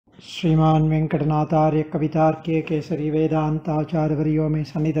श्रीमान वेंकटनाथार्य कवितार्के केसरी वेदांताचार्यवर्यो मे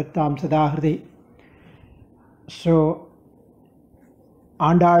सन्निधत्तां सदा हृदि. So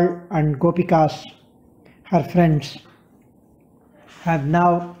Andal and Gopikas, her friends, have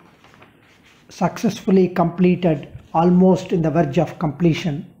now successfully completed, almost in the verge of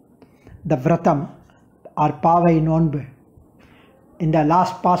completion, the Vratam or Pavai Nonbu. In the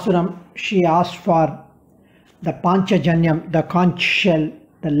last Pasuram, she asked for the Panchajanyam, the conch shell,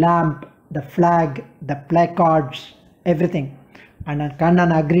 the lamp, the flag, the placards, everything. And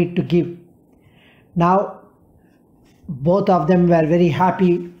Kannan agreed to give. Now, both of them were very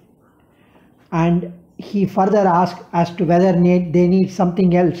happy, and he further asked as to whether they need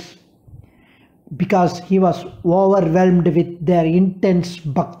something else, because he was overwhelmed with their intense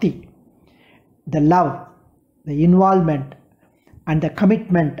bhakti, the love, the involvement and the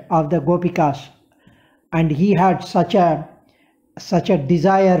commitment of the Gopikas, and he had such a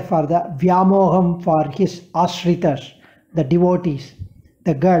desire for the Vyamoham for his Ashritas, the devotees,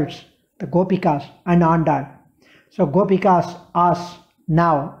 the girls, the Gopikas and Andal. So Gopikas ask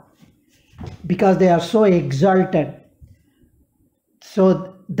now, because they are so exalted.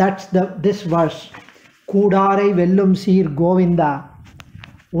 So that's this verse. koodArai vellum Sir Govinda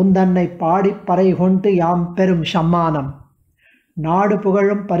Undannai paadi parai hontu yam perum shammanam Naadu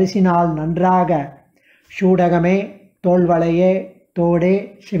pugalum parisinal nandraga Shudagame Tolvalaye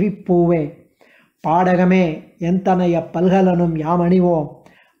Tode Sevipuve Padagame Yentanaya Palhalanum Yamanivo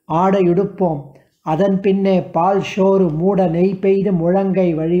Ada Yudupom Adan Pinne Pal Shoru Muda Neipaid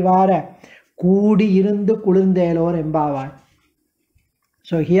Murangai Varivara Kudi Irundu Kulundelor Embava.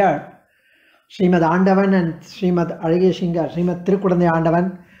 So here Srimad Andavan and Srimad Arageshingar, Srimad Tirukudande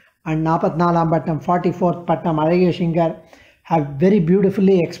Andavan and Napatnalam Pattam 44th Pattam Arageshingar have very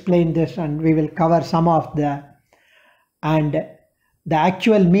beautifully explained this, and we will cover some of the. And the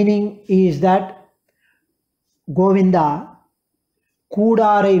actual meaning is that Govinda,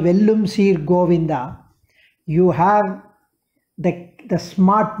 koodArai vellum Sir Govinda, you have the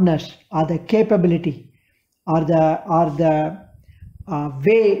smartness or the capability or the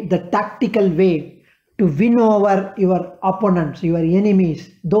way, the tactical way to win over your opponents, your enemies,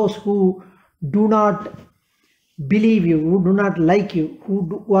 those who do not believe you, who do not like you,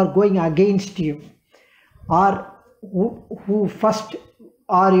 who are going against you, or who first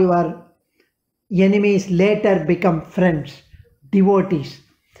are your enemies, later become friends, devotees.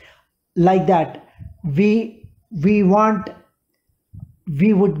 Like that, we would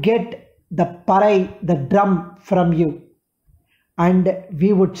get the parai, the drum from you, and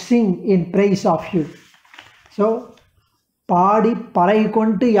we would sing in praise of you. So Paadi parai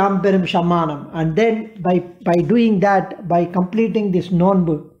kontu yam perum shammanam. And then by doing that, by completing this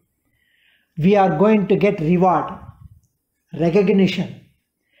nonbu, we are going to get reward, recognition.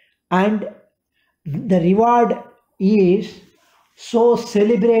 And the reward is so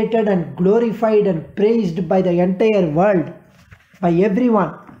celebrated and glorified and praised by the entire world, by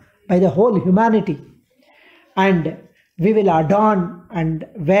everyone, by the whole humanity. And we will adorn and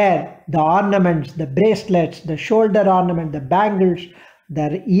wear the ornaments, the bracelets, the shoulder ornament, the bangles,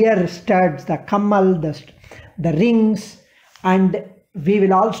 the ear studs, the kammal, the rings, and we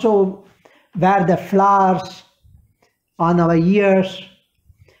will also wear the flowers on our ears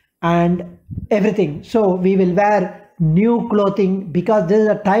and everything. So we will wear new clothing, because this is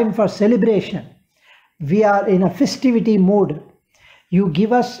a time for celebration. We are in a festivity mood. You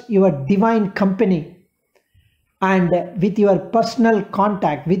give us your divine company, and with your personal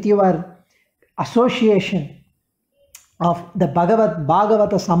contact, with your association of the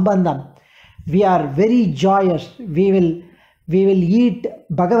Bhagavata Sambandham, we are very joyous. We will eat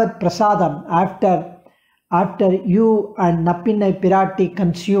Bhagavat Prasadam after you and Nappinai Pirati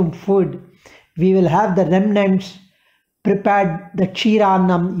consume food. We will have the remnants prepared, the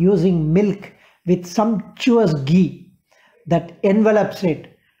Sharanam, using milk with sumptuous ghee that envelops it.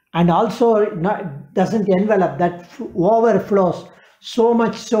 And also doesn't envelop, that overflows, so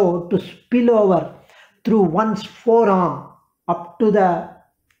much so to spill over through one's forearm up to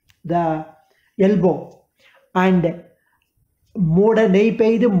the elbow. And Moda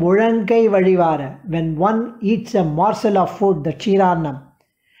Neipaidu Murankai Varivara, when one eats a morsel of food, the Sharanam,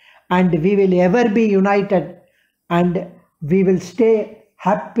 and we will ever be united, and we will stay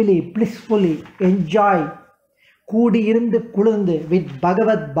happily, blissfully, enjoy Kudi irundu kulundu with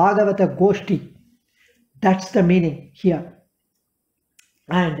Bhagavata Goshti. That's the meaning here.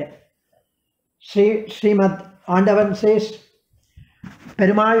 And Srimad Andavan says,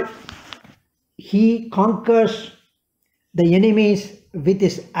 Perumal, he conquers the enemies with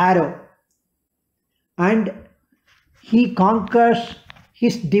his arrow, and he conquers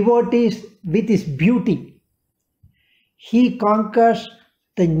his devotees with his beauty. He conquers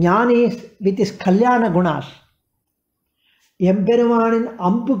the jnanis with his kalyana gunas. எம்பெருமானின்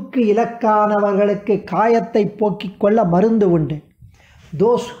அம்புக்கு இலக்கானவர்களுக்கு காயத்தை போக்கிக் கொள்ள மருந்து உண்டு.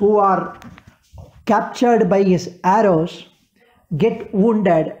 Those who are captured by his arrows get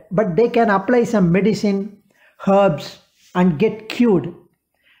wounded, but they can apply some medicine, herbs, and get cured.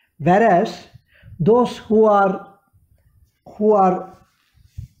 Whereas those who are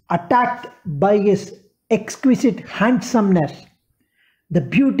attacked by his exquisite handsomeness, the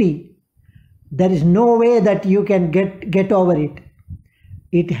beauty, there is no way that you can get over it.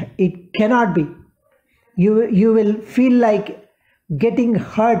 It cannot be. You will feel like getting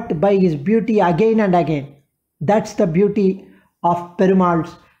hurt by his beauty again and again. That's the beauty of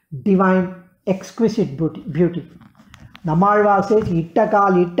Perumal's divine exquisite beauty. Nammalvar says, "Itta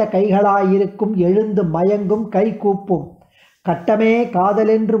kaal itta kaigalai irukkum elundu mayangum kai koopum kattame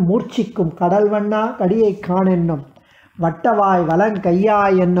kaadalendru moorchikkum kadalvanna kadiyai kaanennum வட்டவாய் வலங்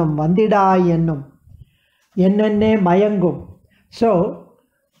கையாய் என்னும் வந்திடாய் என்னும் என்னென்னே மயங்கும்." So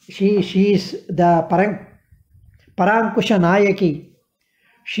she is the Parankusha Nayaki.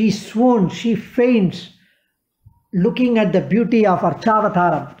 She swoons, she faints looking at the beauty of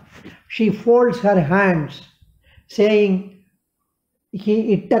Archavataram. She folds her hands saying,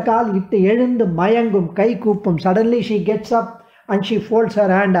 "Ittakal itta elundu mayangum kai koopum." Suddenly she gets up and she folds her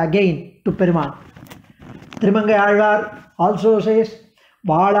hand again to Perumal. Thirumangai Alvar also says,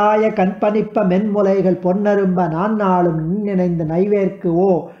 "வாளாய கண்பனிப்ப மென்முலைகள் பொன்னரும்ப நான் நாளும் நினைந்த நைவேற்கு ஓ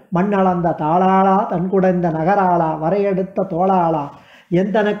மண்ணளந்த தாளாளா தன்குடைந்த நகராளா வரையெடுத்த தோளாளா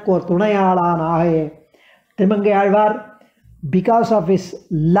எந்தனக்கோர் துணையாளான் ஆகையே." Thirumangai Alvar, because of his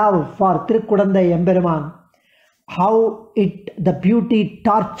love for Tirukudandai Emberuman, how the beauty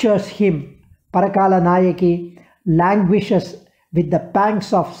tortures him, Parakala Nayaki languishes with the pangs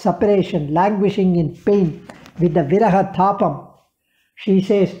of separation, languishing in pain with the viraha thapam. She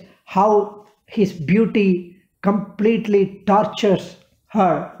says how his beauty completely tortures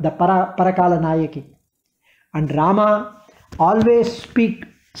her, the Parakala Nayaki. And Rama always speaks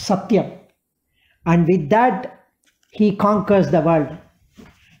Satyam, and with that he conquers the world.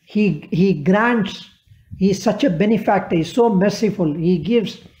 He grants, he is such a benefactor, he is so merciful, he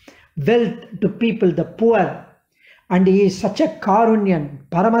gives wealth to people, the poor. And he is such a Karunyan,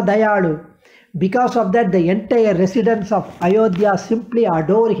 Paramadayalu. Because of that, the entire residents of Ayodhya simply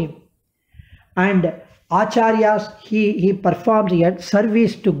adore him. And Acharyas, he performs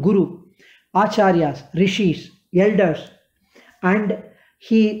service to Guru, Acharyas, Rishis, elders. And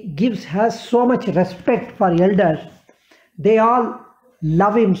he has so much respect for elders. They all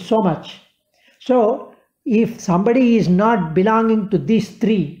love him so much. So, if somebody is not belonging to these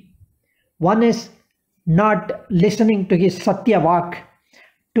three, one is not listening to his Satya Vak,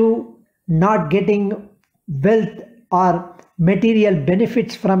 two, not getting wealth or material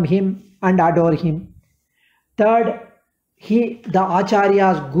benefits from him and adore him. Third, the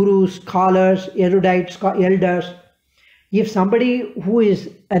Acharyas, Gurus, scholars, erudites, elders, if somebody who is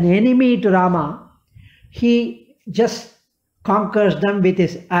an enemy to Rama, he just conquers them with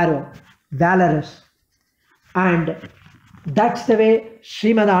his arrow, valorous. And that's the way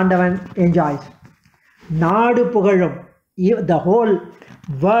Srimad Andavan enjoys. Nadu Pugalum, the whole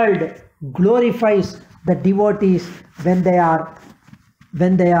world glorifies the devotees when they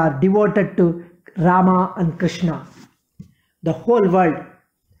are devoted to Rama and Krishna. The whole world.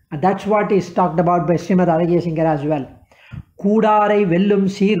 And that's what is talked about by Srimad Alagya Singer as well. koodArai vellum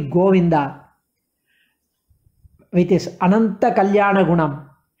Sir Govinda. With his Ananta Kalyana Gunam,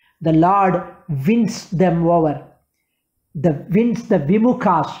 the Lord wins them over. Wins the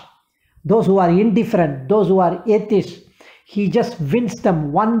Vimukhas, those who are indifferent, those who are atheists. He just wins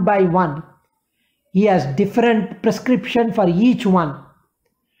them one by one. He has different prescription for each one,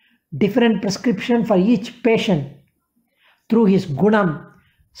 different prescription for each patient. Through his gunam,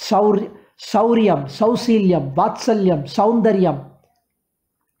 sauryam, sausilyam, vatsalyam, saundaryam.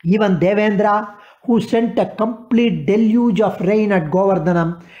 Even Devendra, who sent a complete deluge of rain at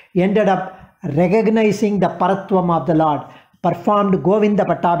Govardhanam, ended up recognizing the Paratvam of the Lord, performed Govinda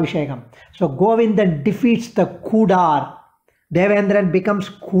Pattabhishekam. So Govindan defeats the koodAr. Devendran becomes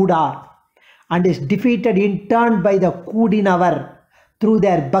koodAr and is defeated in turn by the koodinavar through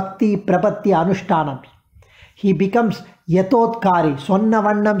their bhakti, prapatti, anushtanams. He becomes Yathotkari,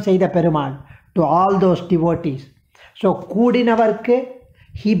 Sonnavannam Seida Perumal, to all those devotees. So koodinavarke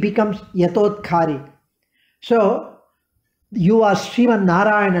he becomes Yathotkari. So you are Sriman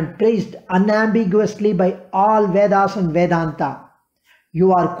Narayanan, praised unambiguously by all Vedas and Vedanta.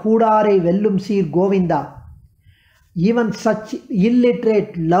 You are koodArai vellum Sir Govinda. even such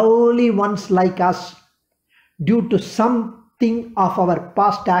illiterate, lowly ones like us, due to something of our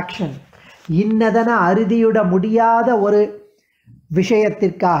past action, innadana arudiyuda mudiyada oru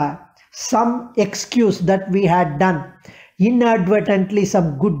விஷயத்திற்காக, some excuse that we had done, inadvertently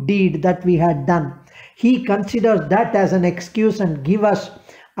some good deed that we had done, he considers that as an excuse and give us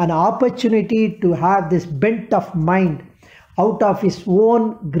an opportunity to have this bent of mind out of his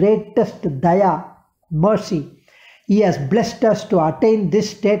own greatest daya, mercy. He has blessed us to attain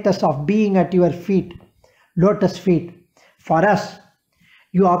this status of being at your feet, lotus feet. For us,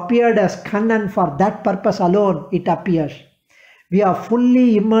 you appeared as Kannan. For that purpose alone it appears. We are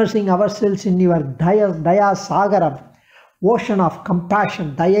fully immersing ourselves in your Daya Sagaram, ocean of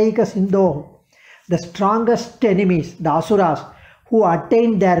compassion, Dayaika Sindho. The strongest enemies, the Asuras, who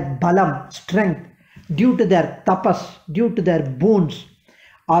attained their balam, strength, due to their tapas, due to their boons,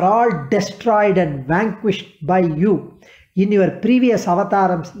 are all destroyed and vanquished by you in your previous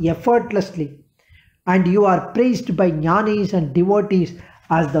avatarams effortlessly. And you are praised by jnanis and devotees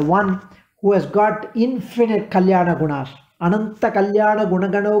as the one who has got infinite Kalyana Gunas. Ananta Kalyana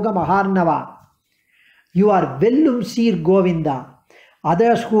Gunaganoga Maharnava. You are vellum Sir Govinda.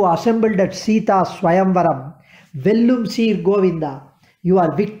 Others who assembled at Sita Swayamvaram, vellum Sir Govinda. You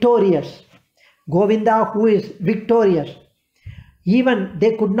are victorious. Govinda who is victorious. Even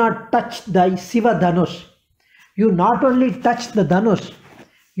they could not touch the Siva Dhanush. You not only touched the Dhanush,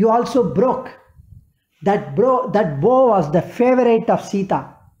 you also broke. That bow was the favorite of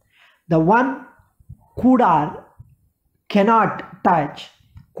Sita. The one koodArai cannot touch,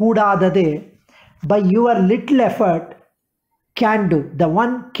 koodArai, by your little effort can do. The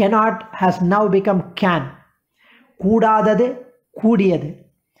one cannot has now become can. koodArai, koodiyadu.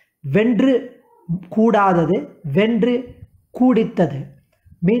 Vendru koodArai, vendru kooditadu.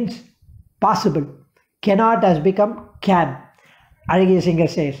 Means possible. Cannot has become can. Azhagiya Singer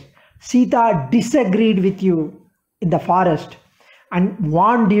says, Sita disagreed with you in the forest and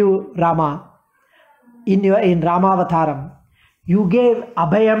warned you, Rama, in Ramavataram. You gave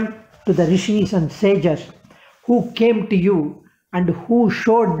abhayam to the rishis and sages who came to you and who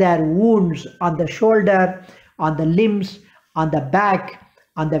showed their wounds on the shoulder, on the limbs, on the back,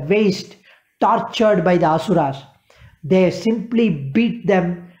 on the waist, tortured by the asuras. They simply beat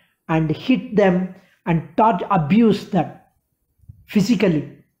them and hit them and abused them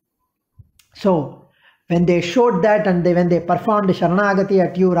physically. So when they showed that and when they performed Sharanagati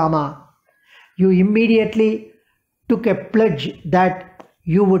at you, Rama, you immediately took a pledge that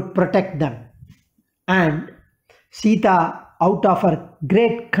you would protect them. And Sita, out of her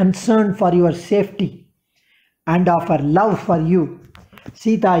great concern for your safety and of her love for you,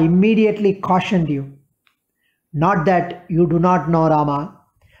 Sita immediately cautioned you. Not that you do not know, Rama.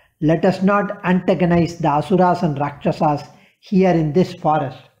 Let us not antagonize the Asuras and Rakshasas here in this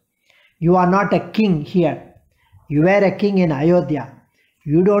forest. You are not a king here. You were a king in Ayodhya.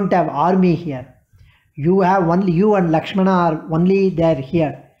 You don't have army here. You have only you and Lakshmana are only there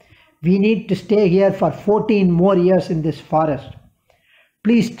here. We need to stay here for 14 more years in this forest.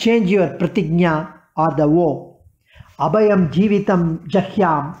 Please change your pratignya or the vow. Abhayam jivitam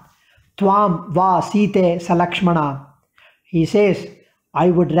jahyam tvam va site salakshmana. He says, I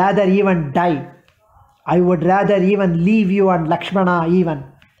would rather even die. I would rather even leave you and Lakshmana even.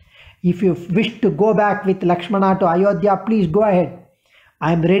 If you wish to go back with Lakshmana to Ayodhya, please go ahead.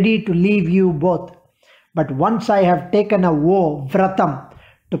 I am ready to leave you both. But once I have taken a vow, vratam,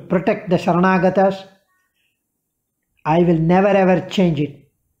 to protect the Sharanagatas, I will never ever change it.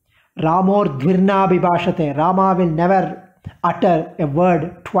 Ramor dvirna bibhashate. Rama will never utter a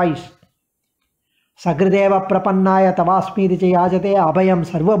word twice. Sagrideva prapannaya tavasmiti yajate abhayam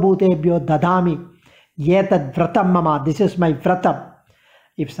sarvabhutebhyo dadami. Yetad vratam mama. This is my vratam.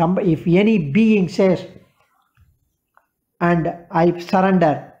 If any being says, and I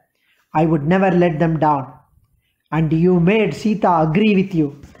surrender, I would never let them down. And you made Sita agree with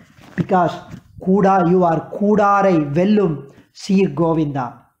you, because you are koodArai vellum Sir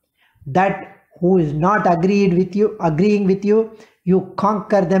Govinda. That who is not agreeing with you, you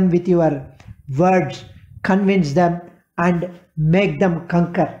conquer them with your words, convince them and make them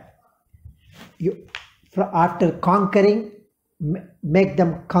conquer. After conquering, make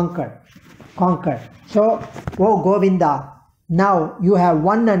them conquer. So, oh Govinda, now you have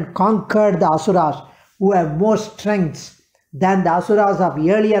won and conquered the Asuras who have more strengths than the Asuras of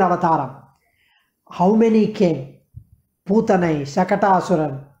earlier avataram. How many came? Putanai,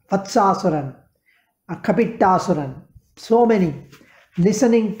 Sakatasuran, Vatsasuran, Kapitasuran, so many.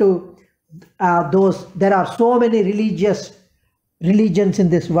 Listening to those, there are so many religions in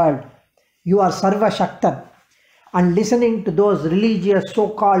this world. You are Sarva Shaktan. and listening to those religious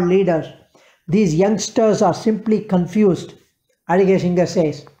so-called leaders, these youngsters are simply confused, Adiyen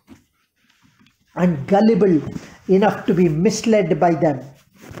says, and gullible enough to be misled by them.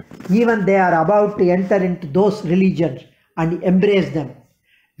 Even they are about to enter into those religions and embrace them.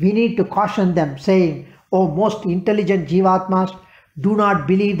 We need to caution them, saying, "O most intelligent Jivatmas, do not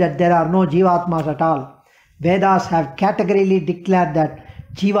believe that there are no Jivatmas at all. Vedas have categorically declared that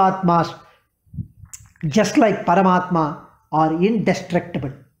Jivatmas, just like Paramatma, are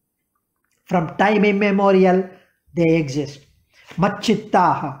indestructible. From time immemorial, they exist.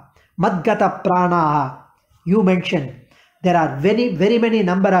 Matchittaha, Madgata Pranaha." You mentioned there are very many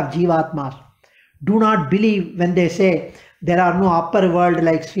number of Jivatmas. Do not believe when they say there are no upper world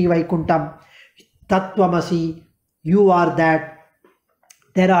like Sri Vaikuntham, Tattvamasi, you are that.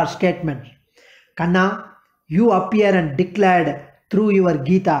 There are statements. Kanna, you appear and declared through your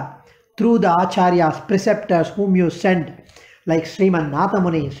Gita, through the Acharyas, preceptors whom you send, like Sriman Natha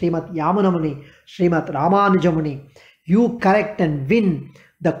Muni, Srimathe Yamuna Muni, Srimathe Ramanuja Muni. You correct and win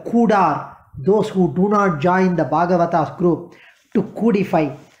the koodArai, those who do not join the Bhagavata's group, to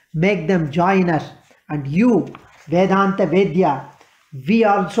koodify, make them join us. And you, Vedanta Vedya, we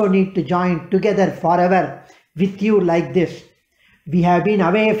also need to join together forever with you like this. We have been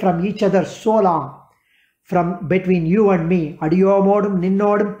away from each other so long, from between you and me. Adiyomodum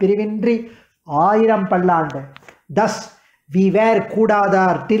ninnodum pirivindri ayiram palland. Thus, we were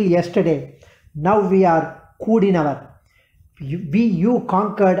koodArai till yesterday. Now we are koodinavar. You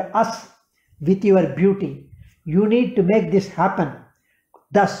conquered us with your beauty. You need to make this happen.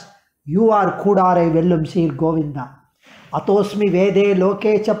 Thus, you are koodArai vellum Sri Govinda. Atosmi vede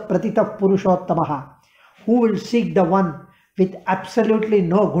lokecha pratita purushottamaha. Who will seek the one with absolutely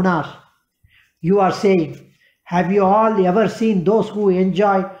no gunas? You are saying, have you all ever seen those who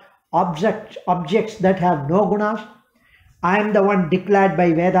enjoy objects that have no gunas? I am the one declared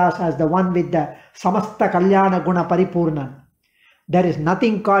by Vedas as the one with the samasta kalyana guna paripurnan. There is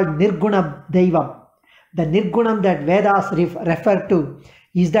nothing called nirguna deivam. The nirgunam that Vedas refer to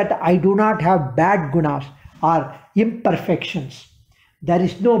is that I do not have bad gunas or imperfections. There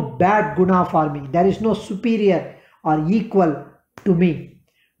is no bad guna for me. There is no superior or equal to me.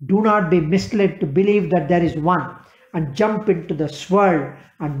 Do not be misled to believe that there is one and jump into the swirl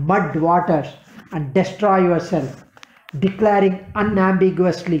and mud waters and destroy yourself, declaring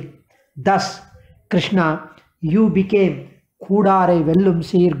unambiguously, thus, Krishna, you became koodArai vellum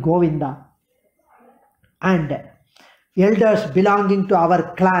Sri Govinda. And elders belonging to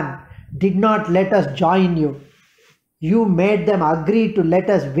our clan did not let us join you. You made them agree to let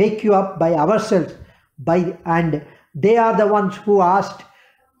us wake you up by ourselves, and they are the ones who asked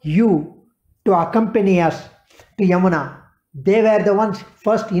you to accompany us to Yamuna. They were the ones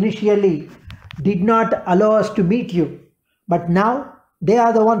first initially did not allow us to meet you, but now they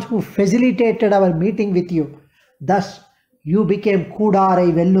are the ones who facilitated our meeting with you. Thus, you became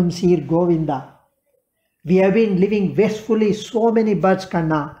koodArai vellum Sri Govinda. We have been living wastefully so many births,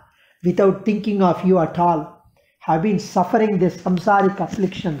 Kanna, without thinking of you at all, have been suffering these samsaric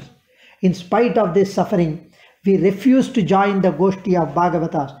afflictions. In spite of this suffering, we refuse to join the Goshti of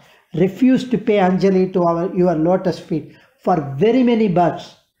Bhagavatas, refuse to pay Anjali to your lotus feet for very many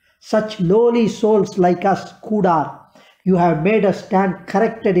births. Such lowly souls like us, koodArai, you have made us stand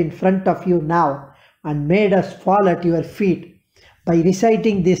corrected in front of you now and made us fall at your feet by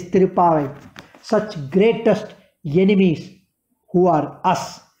reciting this Thiruppavai. Such greatest enemies who are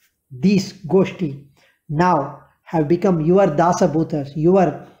us, these Goshti, now have become your Dasabhutas,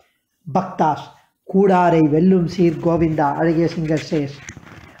 your Bhaktas, koodArai vellum Sri Govinda, Adiyen says.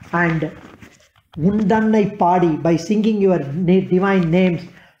 And Undannai Padi, by singing your divine names,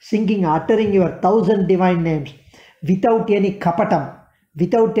 uttering your 1,000 divine names, without any kapatam,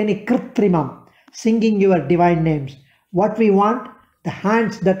 without any kritrimam, singing your divine names. What we want, the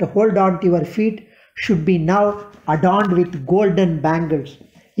hands that hold on to your feet should be now adorned with golden bangles,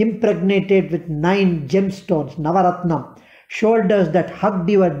 impregnated with 9 gemstones, Navaratnam. Shoulders that hugged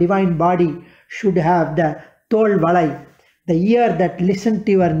your divine body should have the tol valai. The ear that listened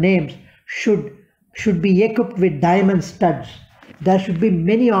to your names should be equipped with diamond studs. There should be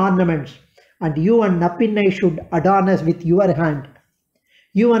many ornaments, and you and Nappinai should adorn us with your hand.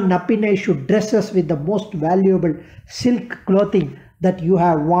 You and Nappinai should dress us with the most valuable silk clothing that you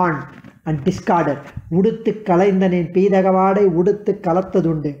have worn and discarded. Uduthu kalaindanen peedagavadai uduthu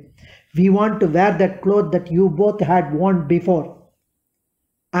kalattadunde. We want to wear that cloth that you both had worn before.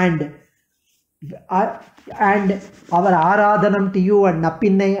 And our Aradhanam to you and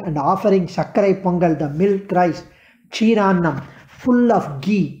Nappinai, and offering Sakkarai Pongal, the milk rice, Chirannam, full of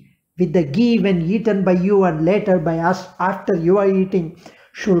ghee, with the ghee when eaten by you and later by us after you are eating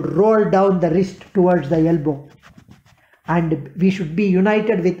should roll down the wrist towards the elbow. And we should be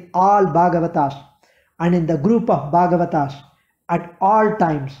united with all Bhagavatas and in the group of Bhagavatas at all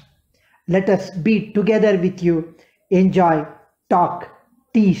times. Let us be together with you, enjoy, talk,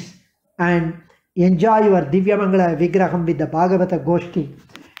 tease, and enjoy your Divyamangala Vigraham with the Bhagavata Goshti.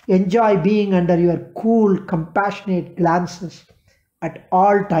 Enjoy being under your cool, compassionate glances at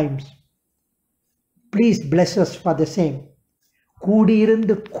all times. Please bless us for the same.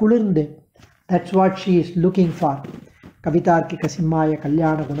 Kudirundu kulundu. That's what she is looking for. Kavitarkika Simmaya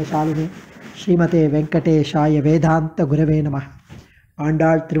Kalyana Gunashaline Srimathe Venkateshaya Vedanta Gurave Namah.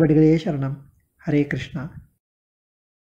 Andal Thiruvadigale Sharanam. Hare Krishna.